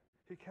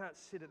 who can't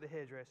sit at the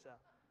hairdresser.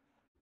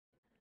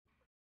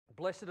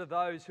 Blessed are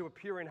those who are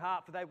pure in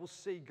heart, for they will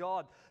see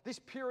God. This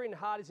pure in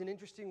heart is an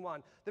interesting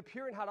one. The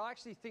pure in heart, I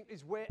actually think,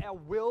 is where our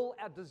will,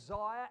 our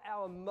desire,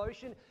 our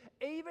emotion,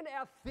 even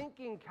our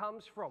thinking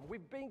comes from.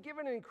 We've been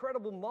given an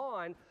incredible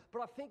mind,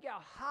 but I think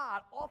our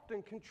heart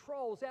often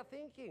controls our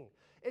thinking.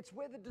 It's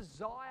where the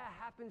desire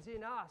happens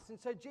in us. And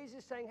so Jesus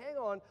is saying, hang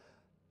on,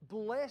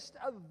 blessed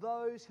are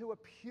those who are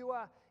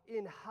pure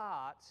in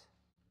heart,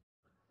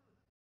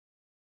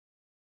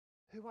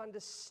 who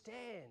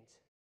understand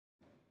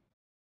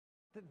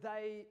that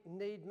they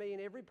need me in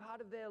every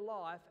part of their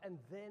life, and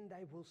then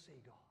they will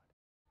see God.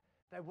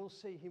 They will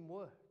see Him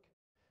work.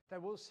 They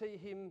will see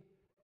Him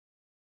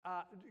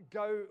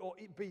go or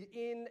be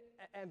in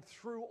and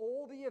through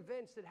all the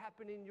events that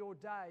happen in your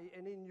day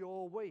and in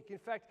your week. In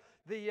fact,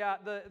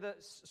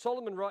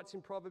 Solomon writes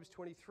in Proverbs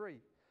 23,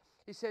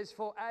 he says,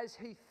 for as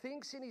he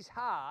thinks in his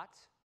heart,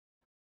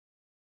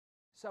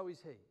 so is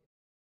he.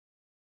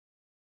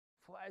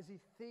 For as he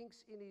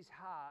thinks in his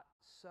heart,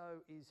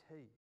 so is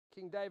he.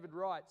 King David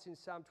writes in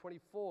Psalm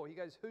 24, he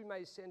goes, who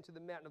may ascend to the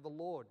mountain of the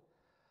Lord?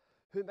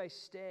 Who may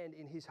stand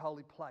in his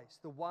holy place?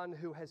 The one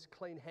who has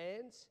clean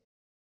hands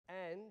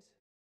and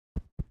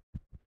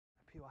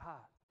a pure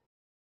heart,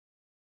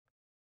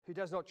 who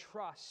does not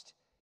trust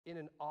in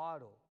an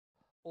idol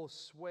or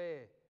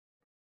swear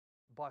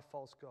by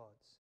false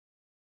gods.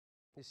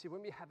 You see,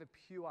 when we have a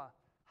pure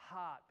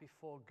heart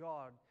before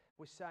God,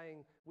 we're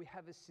saying we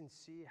have a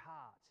sincere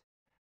heart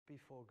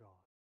before God.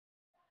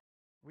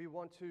 We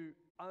want to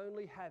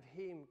only have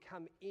Him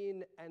come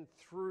in and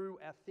through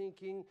our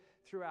thinking,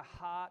 through our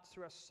hearts,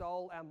 through our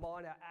soul, our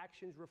mind, our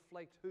actions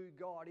reflect who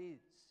God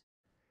is.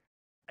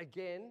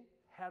 Again,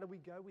 how do we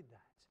go with that?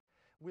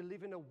 We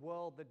live in a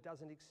world that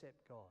doesn't accept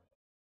God.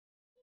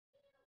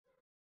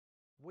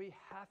 We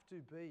have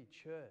to be,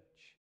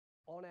 church,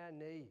 on our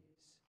knees.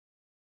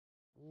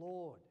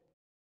 Lord,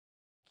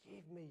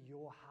 give me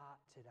your heart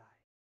today.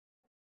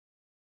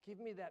 Give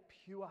me that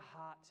pure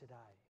heart today.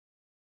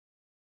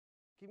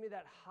 Give me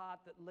that heart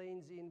that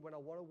leans in when I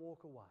want to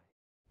walk away.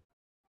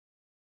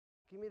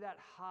 Give me that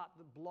heart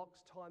that blocks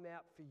time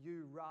out for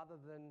you rather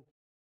than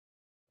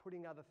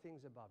putting other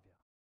things above you.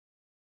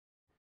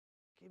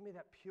 Give me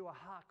that pure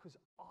heart because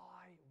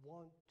I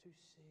want to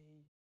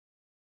see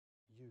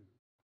you.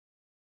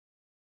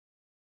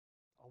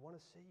 I want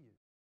to see you.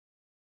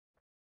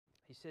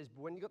 He says,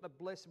 when you've got the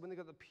blessed, when you've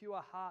got the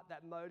pure heart,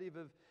 that motive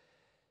of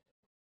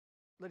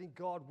letting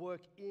God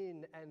work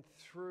in and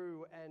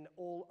through and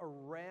all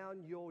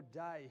around your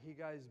day, he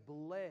goes,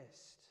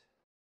 blessed.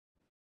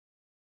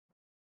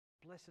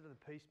 Blessed are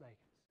the peacemakers,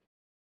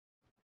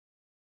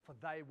 for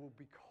they will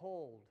be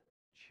called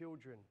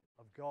children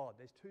of God.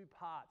 There's two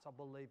parts, I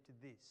believe, to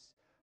this.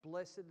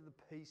 Blessed are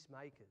the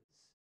peacemakers.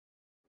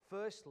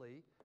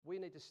 Firstly, we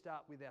need to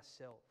start with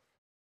ourselves.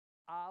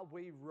 Are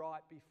we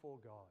right before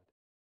God?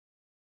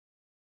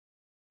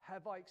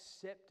 Have I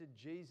accepted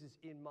Jesus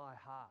in my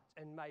heart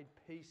and made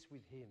peace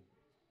with him?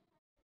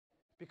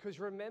 Because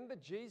remember,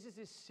 Jesus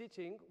is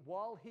sitting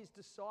while his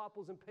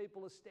disciples and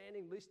people are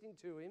standing listening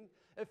to him,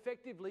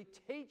 effectively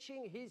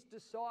teaching his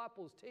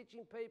disciples,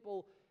 teaching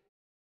people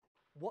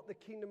what the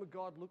kingdom of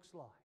God looks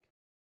like.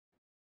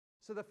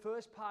 So the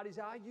first part is,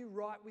 are you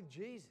right with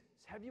Jesus?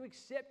 Have you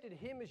accepted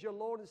him as your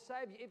Lord and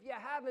Savior? If you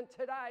haven't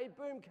today,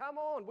 boom, come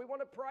on. We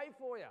want to pray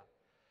for you.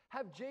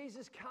 Have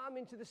Jesus come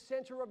into the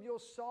center of your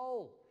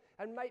soul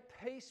and make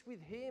peace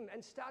with him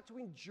and start to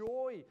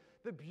enjoy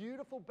the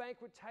beautiful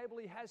banquet table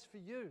he has for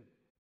you.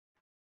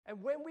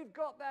 And when we've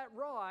got that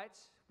right,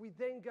 we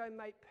then go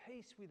make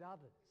peace with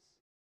others.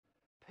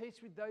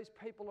 Peace with those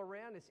people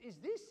around us. Is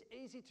this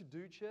easy to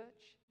do,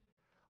 church?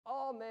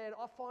 Oh man,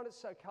 I find it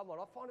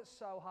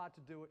so hard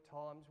to do at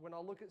times when I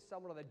look at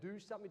someone or they do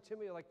something to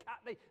me or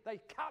they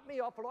cut me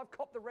off and I've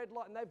copped the red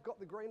light and they've got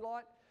the green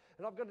light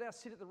and I've got to now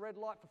sit at the red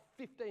light for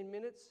 15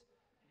 minutes.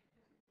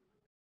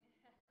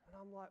 And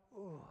I'm like,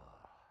 oh,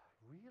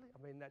 really?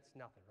 I mean, that's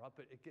nothing, right?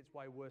 But it gets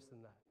way worse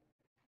than that.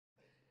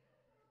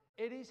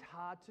 It is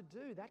hard to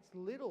do. That's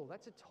little.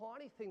 That's a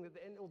tiny thing that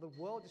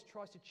the world just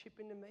tries to chip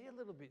into me a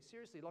little bit.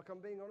 Seriously, like I'm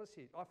being honest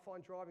here. I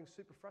find driving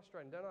super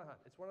frustrating, don't I, hun?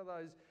 It's one of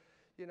those,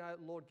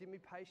 Lord, give me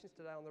patience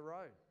today on the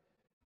road.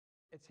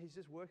 He's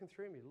just working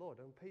through me. Lord,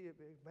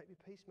 make me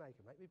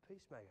peacemaker. Make me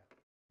peacemaker.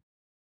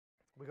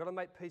 We've got to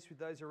make peace with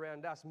those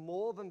around us.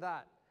 More than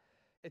that.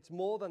 It's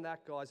more than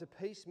that, guys. A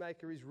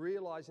peacemaker is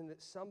realizing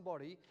that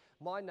somebody,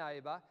 my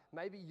neighbor,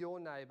 maybe your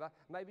neighbor,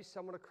 maybe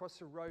someone across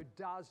the road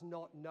does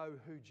not know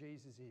who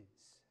Jesus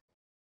is.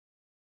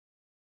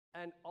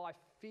 And I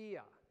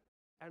fear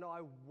and I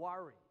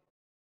worry,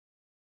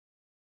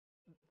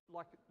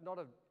 like not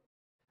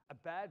a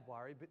bad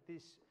worry, but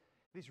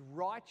this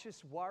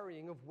righteous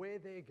worrying of where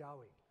they're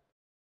going,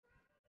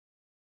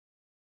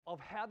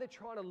 of how they're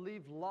trying to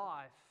live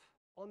life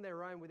on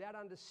their own without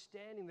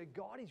understanding that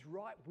God is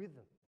right with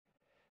them.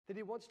 That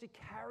he wants to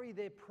carry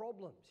their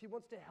problems. He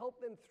wants to help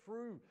them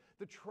through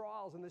the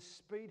trials and the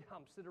speed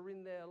humps that are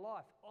in their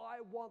life.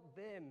 I want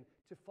them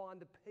to find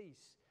the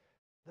peace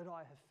that I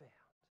have found.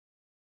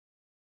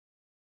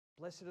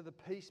 Blessed are the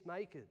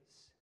peacemakers,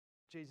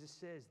 Jesus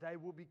says. They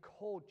will be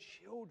called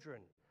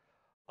children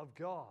of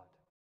God.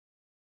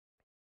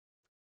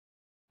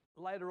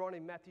 Later on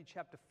in Matthew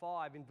chapter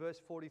 5, in verse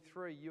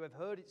 43, you have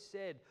heard it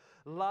said,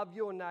 love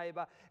your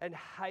neighbor and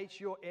hate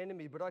your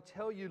enemy. But I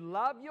tell you,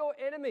 love your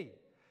enemy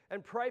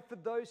and pray for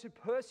those who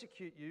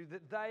persecute you,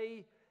 that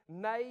they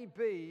may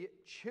be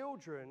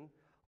children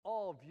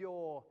of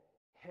your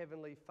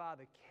heavenly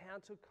Father.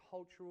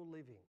 Countercultural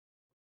living.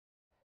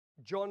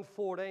 John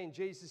 14,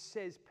 Jesus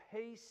says,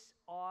 peace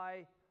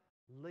I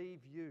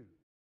leave you.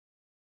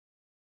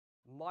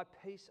 My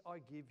peace I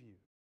give you.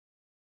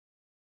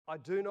 I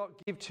do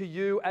not give to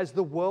you as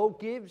the world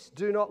gives.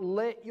 Do not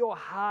let your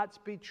hearts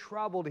be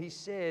troubled, he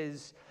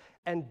says,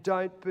 and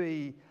don't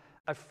be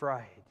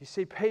afraid. You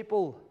see,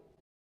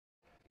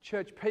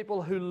 Church,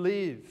 people who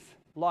live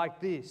like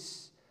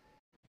this,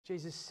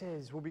 Jesus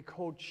says, will be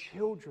called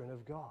children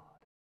of God.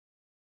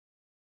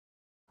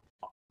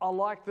 I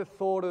like the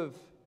thought of,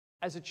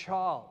 as a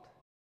child,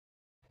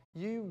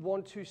 you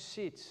want to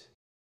sit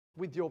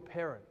with your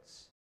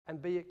parents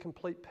and be at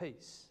complete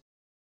peace.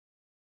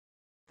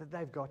 That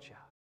they've got you.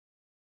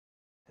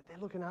 That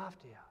they're looking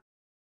after you.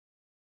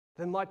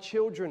 That my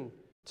children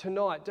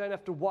tonight don't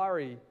have to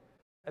worry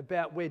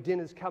about where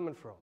dinner's coming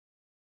from.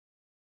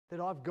 That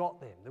I've got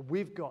them, that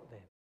we've got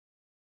them,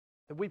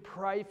 that we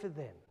pray for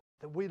them,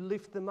 that we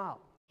lift them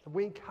up, that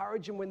we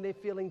encourage them when they're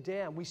feeling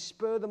down. We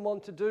spur them on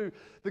to do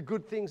the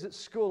good things at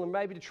school and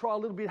maybe to try a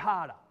little bit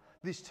harder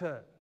this term.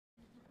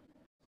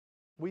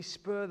 We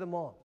spur them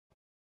on.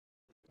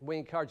 We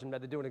encourage them. No,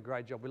 they're doing a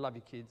great job. We love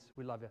you, kids.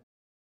 We love you.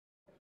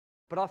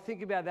 But I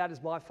think about that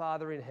as my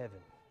Father in heaven.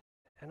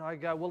 And I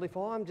go, well, if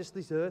I'm just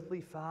this earthly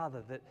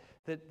father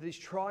that is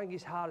trying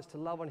his hardest to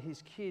love on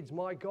his kids,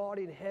 my God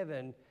in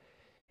heaven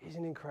is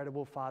an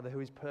incredible Father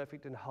who is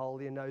perfect and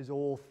holy and knows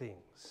all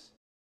things.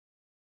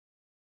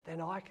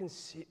 Then I can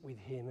sit with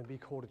him and be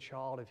called a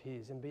child of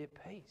his and be at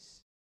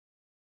peace.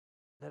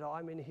 That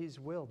I'm in his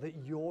will, that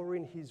you're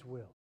in his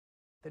will,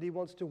 that he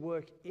wants to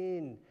work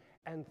in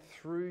and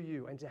through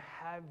you and to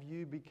have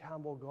you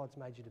become what God's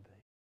made you to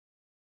be.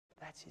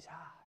 That's his heart.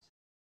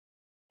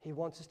 He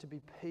wants us to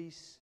be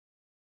peace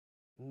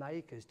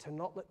makers, to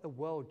not let the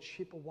world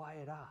chip away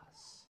at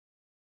us.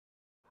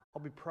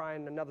 I'll be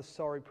praying another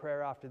sorry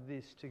prayer after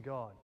this to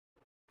God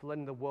for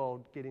letting the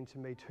world get into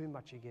me too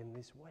much again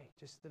this week.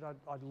 Just that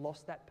I'd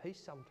lost that peace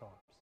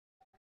sometimes.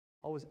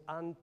 I was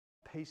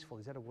unpeaceful.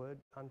 Is that a word?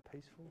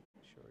 Unpeaceful?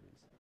 Sure it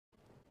is.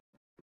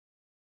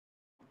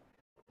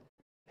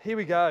 Here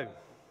we go.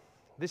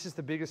 This is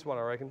the biggest one,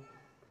 I reckon.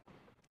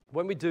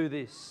 When we do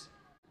this,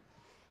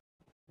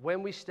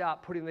 when we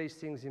start putting these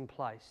things in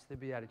place, the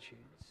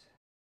Beatitudes,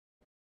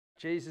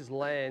 Jesus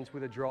lands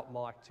with a drop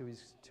mic to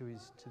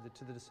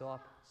the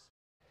disciples.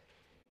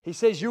 He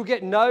says, you'll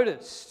get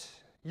noticed.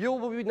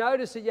 You'll be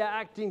noticed that you're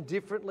acting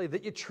differently,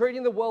 that you're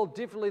treating the world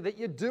differently, that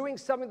you're doing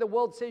something the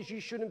world says you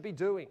shouldn't be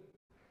doing.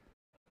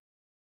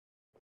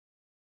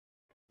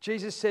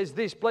 Jesus says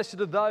this, blessed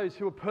are those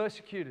who are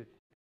persecuted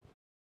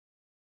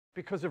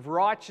because of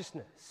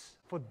righteousness,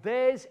 for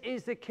theirs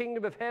is the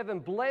kingdom of heaven.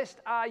 Blessed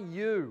are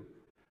you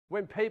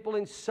when people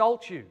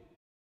insult you,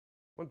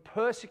 when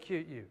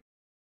persecute you,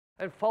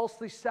 and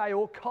falsely say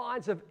all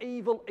kinds of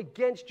evil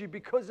against you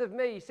because of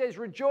me. He says,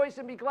 rejoice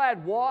and be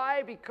glad.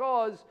 Why?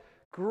 Because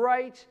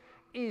great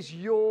is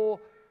your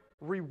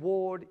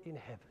reward in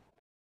heaven.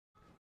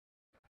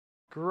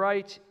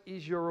 Great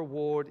is your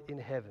reward in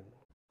heaven.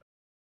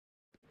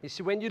 You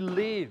see,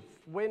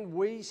 when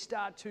we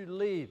start to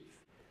live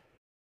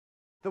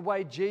the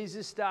way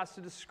Jesus starts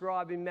to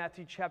describe in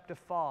Matthew chapter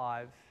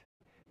 5,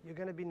 you're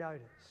going to be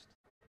noticed.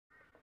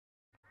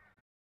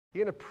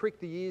 You're going to prick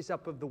the ears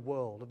up of the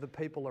world, of the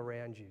people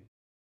around you.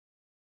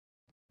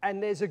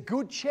 And there's a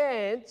good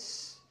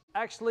chance,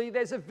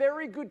 there's a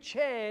very good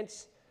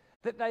chance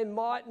that they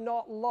might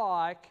not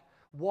like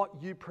what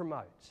you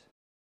promote.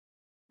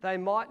 They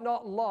might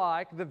not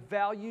like the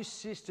value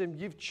system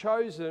you've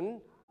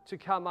chosen to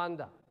come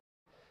under.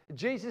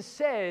 Jesus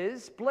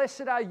says,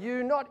 blessed are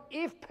you, not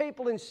if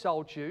people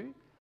insult you,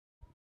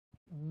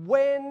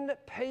 when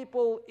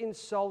people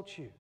insult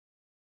you.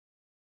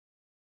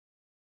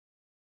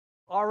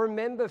 I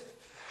remember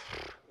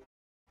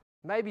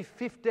maybe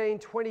 15,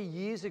 20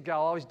 years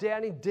ago, I was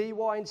down in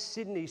DY in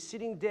Sydney,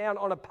 sitting down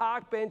on a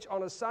park bench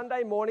on a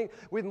Sunday morning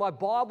with my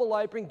Bible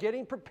open,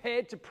 getting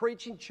prepared to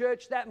preach in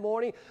church that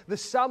morning. The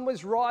sun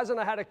was rising,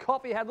 I had a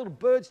coffee, had little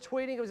birds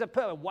tweeting, it was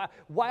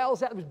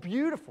whales out, it was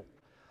beautiful.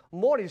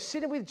 Morning,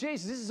 sitting with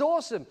Jesus, this is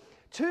awesome.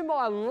 To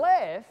my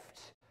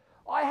left,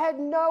 I had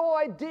no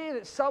idea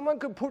that someone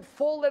could put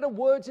 4-letter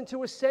words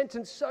into a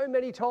sentence so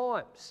many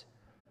times.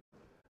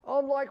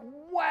 I'm like,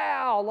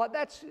 wow, like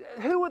that's,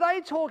 who are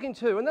they talking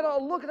to? And then I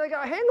look and I go,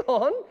 hang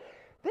on,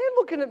 they're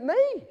looking at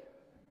me.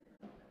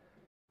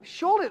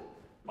 Surely,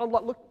 I'm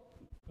like, look,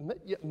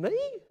 me?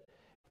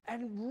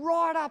 And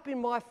right up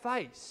in my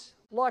face,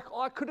 like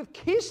I could have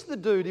kissed the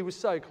dude, he was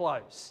so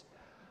close.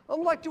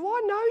 I'm like, do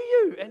I know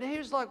you? And he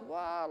was like,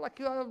 wow, like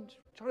I'm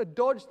trying to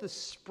dodge the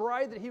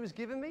spray that he was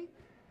giving me.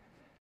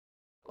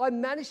 I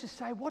managed to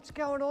say, what's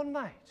going on,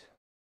 mate?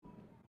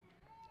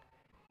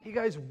 He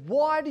goes,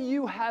 why do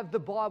you have the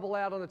Bible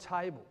out on a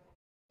table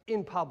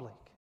in public?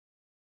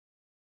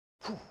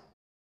 Whew.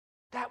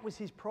 That was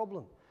his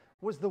problem,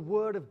 was the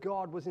Word of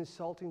God was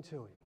insulting to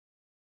him.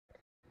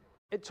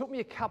 It took me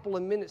a couple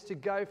of minutes to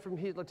go from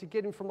here, to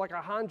get him from like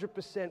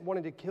 100%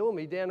 wanting to kill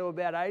me down to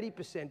about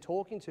 80%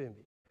 talking to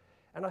me.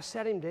 And I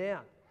sat him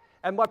down.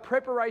 And my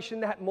preparation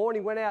that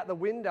morning went out the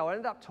window. I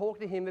ended up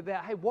talking to him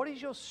about, hey, what is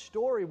your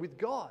story with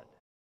God?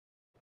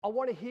 I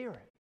want to hear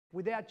it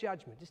without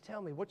judgment. Just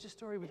tell me, what's your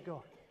story with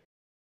God?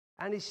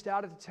 And he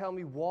started to tell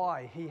me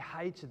why he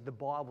hated the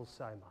Bible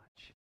so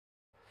much.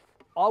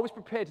 I was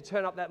prepared to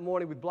turn up that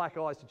morning with black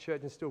eyes to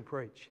church and still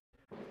preach.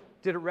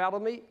 Did it rattle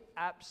me?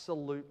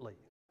 Absolutely.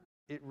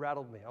 It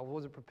rattled me. I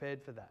wasn't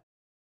prepared for that.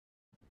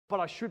 But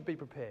I should be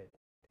prepared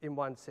in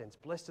one sense.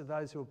 Blessed are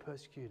those who are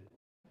persecuted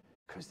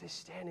because they're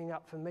standing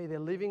up for me. They're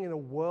living in a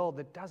world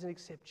that doesn't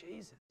accept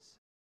Jesus.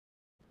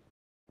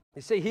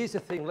 You see, here's the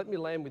thing. Let me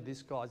land with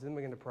this, guys, and then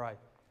we're going to pray.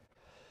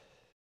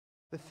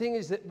 The thing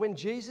is that when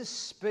Jesus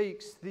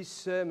speaks this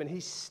sermon, he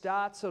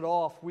starts it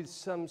off with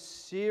some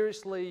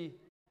seriously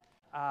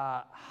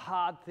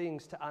hard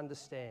things to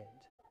understand.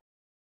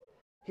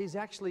 He's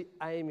actually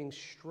aiming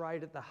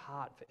straight at the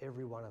heart for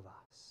every one of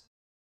us.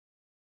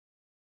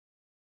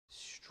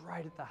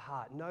 Straight at the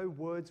heart. No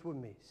words were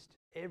missed.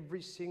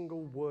 Every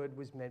single word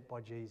was meant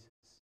by Jesus.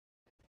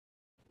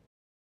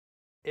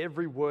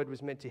 Every word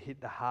was meant to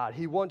hit the heart.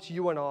 He wants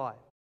you and I.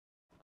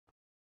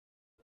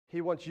 He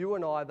wants you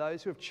and I,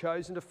 those who have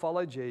chosen to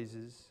follow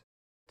Jesus,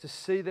 to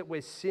see that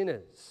we're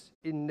sinners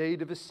in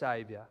need of a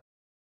Saviour,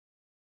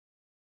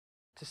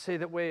 to see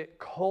that we're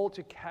called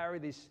to carry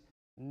this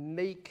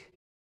meek,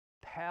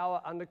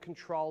 power under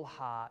control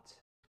heart,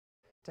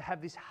 to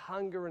have this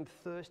hunger and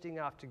thirsting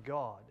after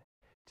God,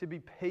 to be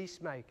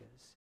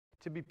peacemakers,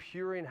 to be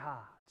pure in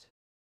heart,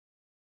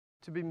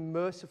 to be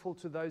merciful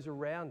to those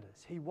around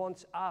us. He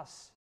wants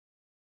us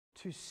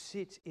to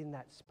sit in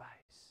that space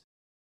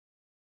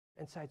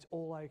and say it's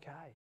all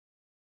okay.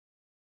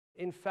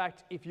 In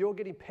fact, if you're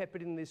getting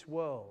peppered in this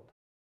world,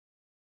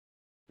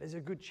 there's a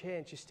good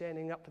chance you're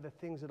standing up for the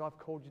things that I've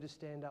called you to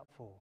stand up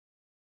for.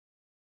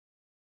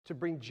 To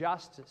bring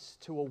justice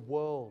to a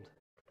world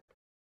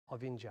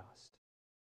of injustice.